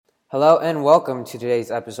Hello and welcome to today's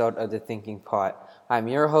episode of The Thinking Pot. I'm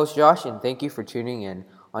your host Josh and thank you for tuning in.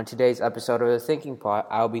 On today's episode of The Thinking Pot,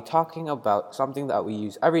 I'll be talking about something that we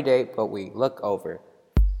use every day but we look over.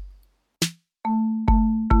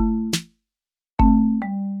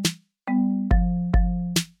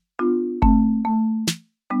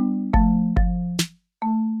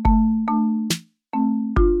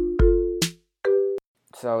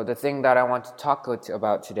 So the thing that I want to talk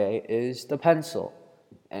about today is the pencil.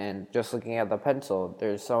 And just looking at the pencil,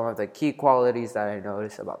 there's some of the key qualities that I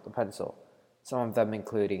notice about the pencil. Some of them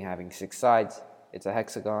including having 6 sides, it's a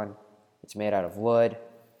hexagon, it's made out of wood,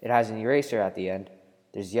 it has an eraser at the end,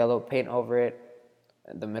 there's yellow paint over it,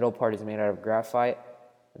 the middle part is made out of graphite,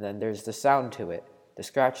 and then there's the sound to it, the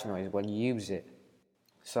scratch noise when you use it.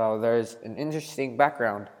 So there's an interesting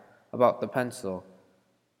background about the pencil,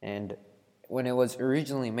 and when it was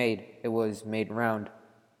originally made, it was made round,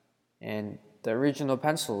 and the original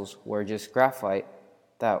pencils were just graphite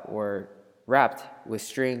that were wrapped with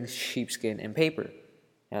strings, sheepskin, and paper,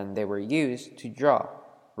 and they were used to draw,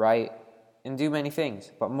 write, and do many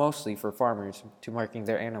things, but mostly for farmers to marking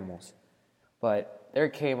their animals. But there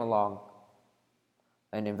came along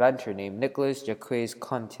an inventor named Nicolas Jacques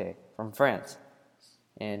Conte from France,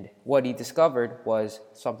 and what he discovered was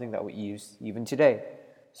something that we use even today.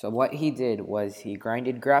 So what he did was he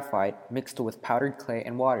grinded graphite mixed with powdered clay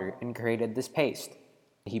and water and created this paste.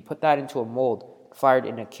 He put that into a mold, fired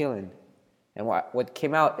in a kiln, and what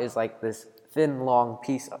came out is like this thin, long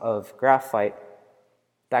piece of graphite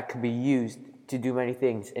that could be used to do many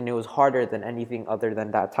things, and it was harder than anything other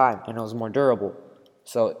than that time, and it was more durable.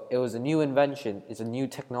 So it was a new invention, it's a new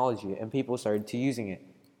technology, and people started to using it.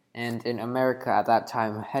 And in America at that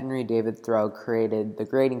time, Henry David Thoreau created the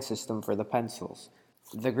grading system for the pencils.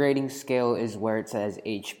 The grading scale is where it says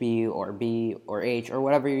HB or B or H or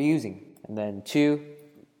whatever you're using. And then 2,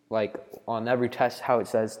 like on every test how it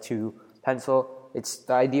says to pencil, it's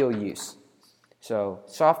the ideal use. So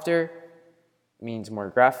softer means more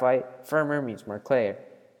graphite, firmer means more clay.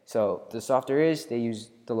 So the softer is, they use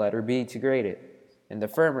the letter B to grade it. And the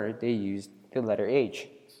firmer, they use the letter H.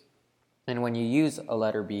 And when you use a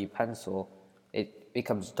letter B pencil, it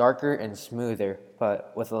becomes darker and smoother,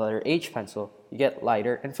 but with the letter H pencil, you get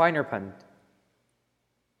lighter and finer pen.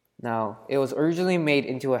 Now, it was originally made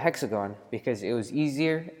into a hexagon because it was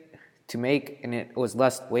easier to make and it was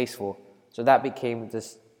less wasteful. So that became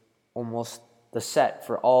this almost the set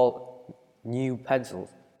for all new pencils.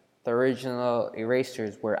 The original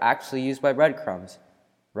erasers were actually used by breadcrumbs,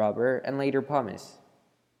 rubber, and later pumice.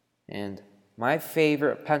 And my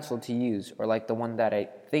favorite pencil to use, or like the one that I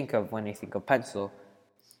think of when I think of pencil,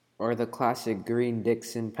 are the classic Green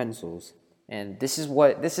Dixon pencils. And this is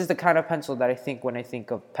the kind of pencil that I think when I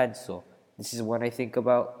think of pencil. This is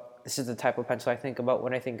the type of pencil I think about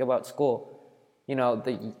when I think about school. You know,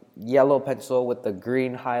 the yellow pencil with the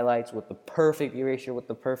green highlights, with the perfect erasure, with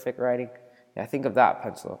the perfect writing. Yeah, I think of that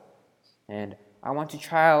pencil. And I want to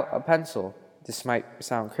try out a pencil. This might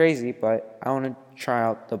sound crazy, but I want to try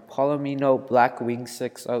out the Palomino Blackwing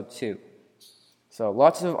 602. So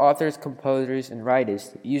lots of authors, composers, and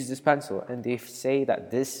writers use this pencil, and they say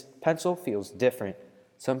that this pencil feels different.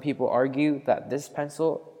 Some people argue that this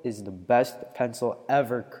pencil is the best pencil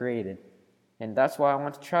ever created, and that's why I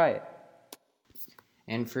want to try it.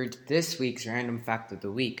 And for this week's random fact of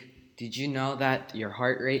the week, did you know that your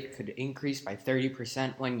heart rate could increase by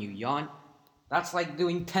 30% when you yawn? That's like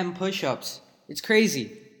doing 10 push-ups. It's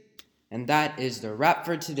crazy. And that is the wrap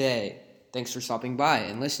for today. Thanks for stopping by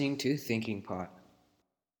and listening to Thinking Pot.